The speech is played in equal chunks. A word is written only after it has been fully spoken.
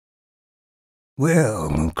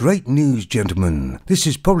Well, great news, gentlemen. This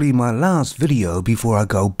is probably my last video before I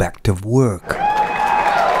go back to work.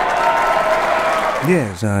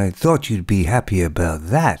 Yes, I thought you'd be happy about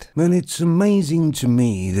that. And it's amazing to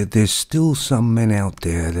me that there's still some men out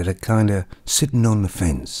there that are kinda sitting on the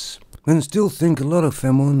fence and still think a lot of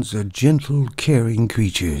femons are gentle, caring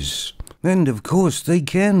creatures. And of course they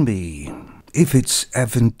can be, if it's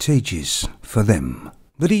advantageous for them.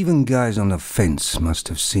 But even guys on the fence must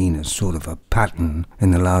have seen a sort of a pattern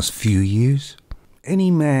in the last few years.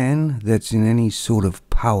 Any man that's in any sort of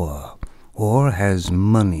power, or has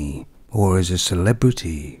money, or is a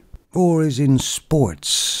celebrity, or is in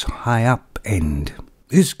sports high up end,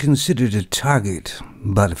 is considered a target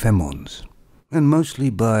by the femons, and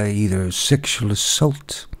mostly by either sexual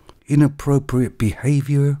assault, inappropriate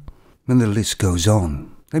behavior, and the list goes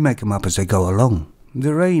on. They make them up as they go along.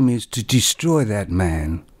 Their aim is to destroy that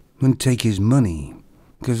man and take his money,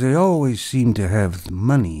 because they always seem to have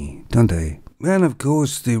money, don't they? And of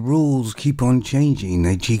course the rules keep on changing.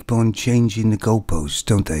 They keep on changing the goalposts,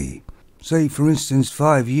 don't they? Say for instance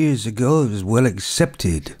 5 years ago it was well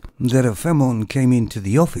accepted that a femon came into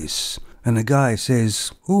the office and a guy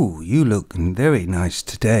says, "Ooh, you look very nice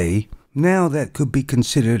today." Now that could be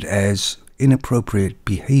considered as inappropriate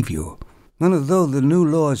behavior. And although the new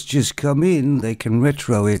laws just come in, they can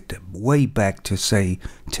retro it way back to, say,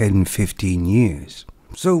 10, 15 years.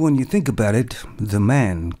 So when you think about it, the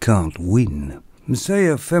man can't win. Say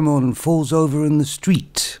a femon falls over in the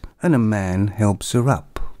street, and a man helps her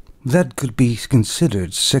up. That could be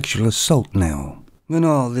considered sexual assault now. And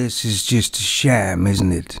all this is just a sham,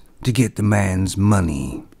 isn't it? To get the man's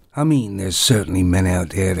money. I mean, there's certainly men out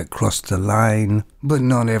there that cross the line, but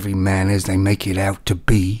not every man as they make it out to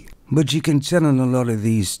be. But you can tell in a lot of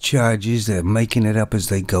these charges they're making it up as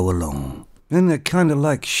they go along. And they're kind of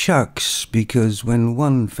like sharks, because when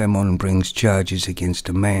one femon brings charges against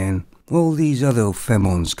a man, all these other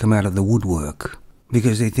femons come out of the woodwork,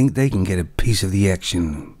 because they think they can get a piece of the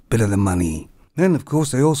action, bit of the money. And of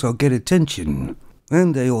course they also get attention,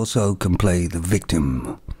 and they also can play the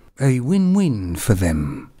victim. A win-win for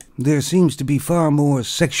them. There seems to be far more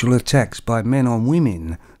sexual attacks by men on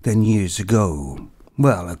women than years ago.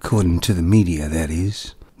 Well, according to the media, that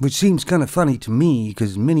is. Which seems kind of funny to me,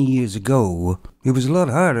 because many years ago, it was a lot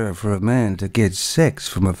harder for a man to get sex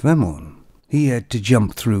from a femon. He had to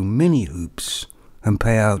jump through many hoops and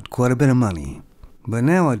pay out quite a bit of money. But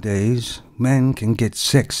nowadays, man can get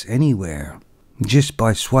sex anywhere, just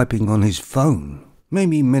by swiping on his phone.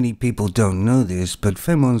 Maybe many people don't know this, but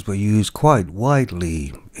femons were used quite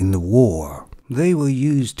widely in the war. They were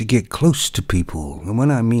used to get close to people, and when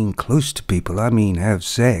I mean close to people, I mean have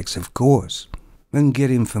sex, of course, and get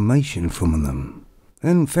information from them.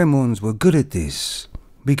 And femons were good at this,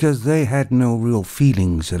 because they had no real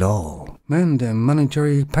feelings at all. And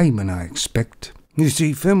monetary payment, I expect. You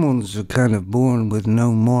see, femons are kind of born with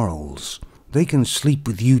no morals. They can sleep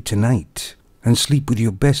with you tonight, and sleep with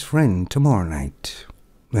your best friend tomorrow night,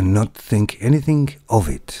 and not think anything of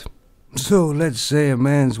it. So let's say a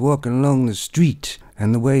man's walking along the street,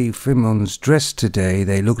 and the way femons dress today,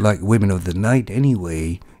 they look like women of the night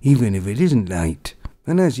anyway, even if it isn't night.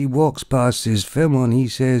 And as he walks past his femon, he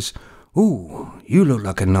says, "Ooh, you look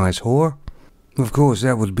like a nice whore." Of course,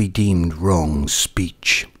 that would be deemed wrong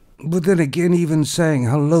speech. But then again, even saying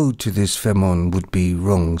hello to this femon would be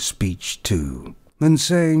wrong speech too. And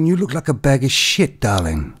saying, "You look like a bag of shit,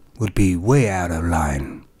 darling," would be way out of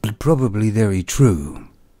line. But probably very true.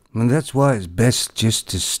 And that's why it's best just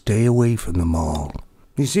to stay away from them all.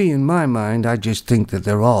 You see, in my mind, I just think that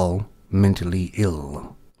they're all mentally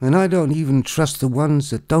ill. And I don't even trust the ones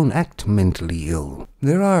that don't act mentally ill.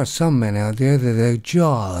 There are some men out there that their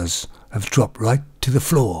jaws have dropped right to the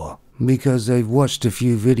floor, because they've watched a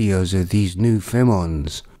few videos of these new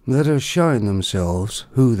femons that are showing themselves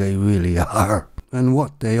who they really are. And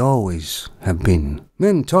what they always have been.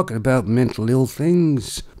 Then talking about mental ill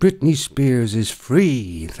things, Britney Spears is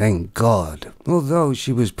free, thank God. Although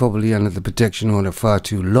she was probably under the protection order far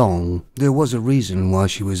too long, there was a reason why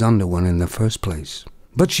she was under one in the first place.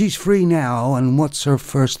 But she's free now, and what's her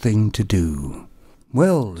first thing to do?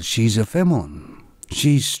 Well, she's a femon.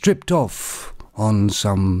 She's stripped off on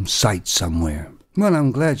some site somewhere. Well,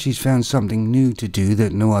 I'm glad she's found something new to do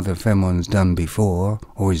that no other femon's done before,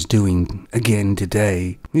 or is doing again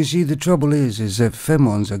today. You see, the trouble is that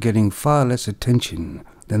femons are getting far less attention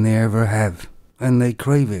than they ever have, and they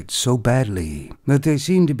crave it so badly that they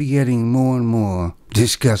seem to be getting more and more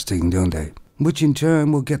disgusting, don't they? Which in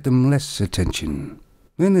turn will get them less attention.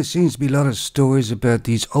 Then there seems to be a lot of stories about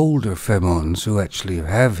these older femons who actually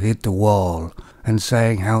have hit the wall and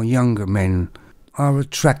saying how younger men are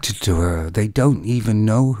attracted to her. They don't even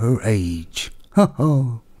know her age. Ha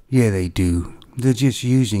ha. Yeah, they do. They're just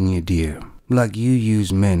using you, dear, like you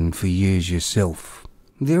use men for years yourself.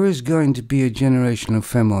 There is going to be a generation of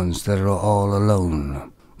femons that are all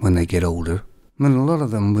alone when they get older, and a lot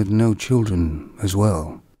of them with no children as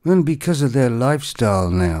well. And because of their lifestyle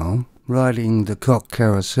now, riding the cock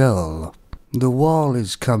carousel, the wall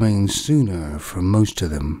is coming sooner for most of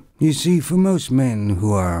them. You see, for most men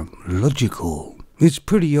who are logical, it's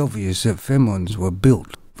pretty obvious that femons were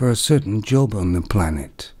built for a certain job on the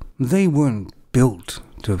planet. They weren't built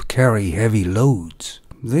to carry heavy loads.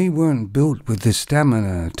 They weren't built with the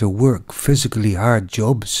stamina to work physically hard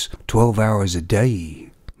jobs 12 hours a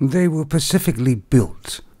day. They were specifically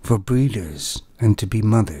built for breeders and to be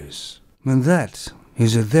mothers. And that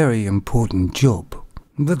is a very important job.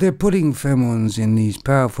 But they're putting femons in these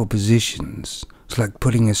powerful positions. It's like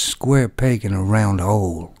putting a square peg in a round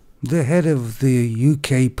hole. The head of the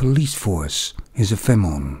UK police force is a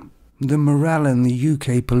femon. The morale in the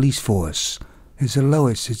UK police force is the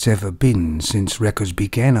lowest it's ever been since records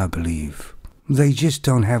began, I believe. They just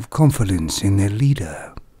don't have confidence in their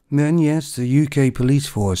leader. And yes, the UK police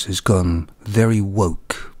force has gone very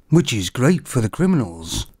woke, which is great for the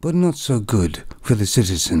criminals, but not so good for the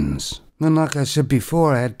citizens. And like I said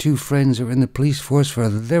before, I had two friends who were in the police force for a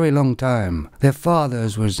very long time. Their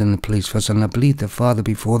fathers was in the police force, and I believe their father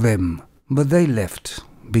before them. But they left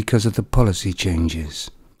because of the policy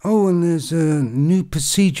changes. Oh, and there's a new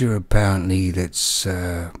procedure apparently that's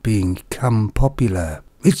become popular.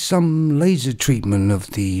 It's some laser treatment of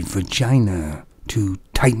the vagina to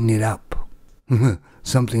tighten it up.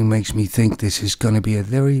 Something makes me think this is going to be a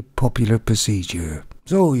very popular procedure.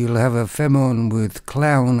 So you'll have a femon with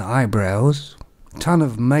clown eyebrows, ton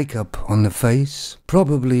of makeup on the face,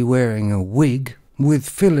 probably wearing a wig, with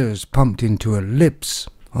fillers pumped into her lips,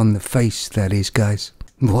 on the face that is, guys.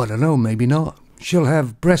 Well, I don't know, maybe not. She'll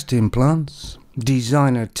have breast implants,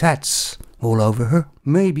 designer tats all over her,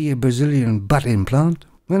 maybe a Brazilian butt implant,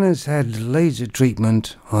 and has had laser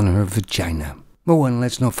treatment on her vagina. Oh, and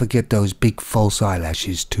let's not forget those big false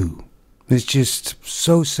eyelashes too. It's just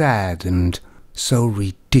so sad and so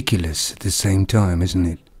ridiculous at the same time, isn't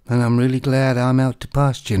it? And I'm really glad I'm out to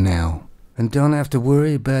pasture now, and don't have to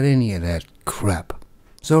worry about any of that crap.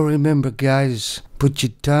 So remember, guys, put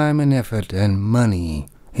your time and effort and money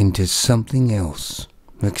into something else,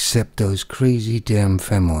 except those crazy damn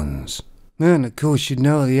femons. And of course you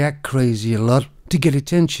know they act crazy a lot to get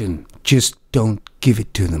attention. Just don't give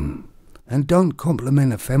it to them. And don't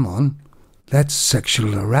compliment a femon. That's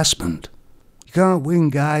sexual harassment. You can't win,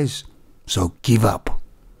 guys, so give up.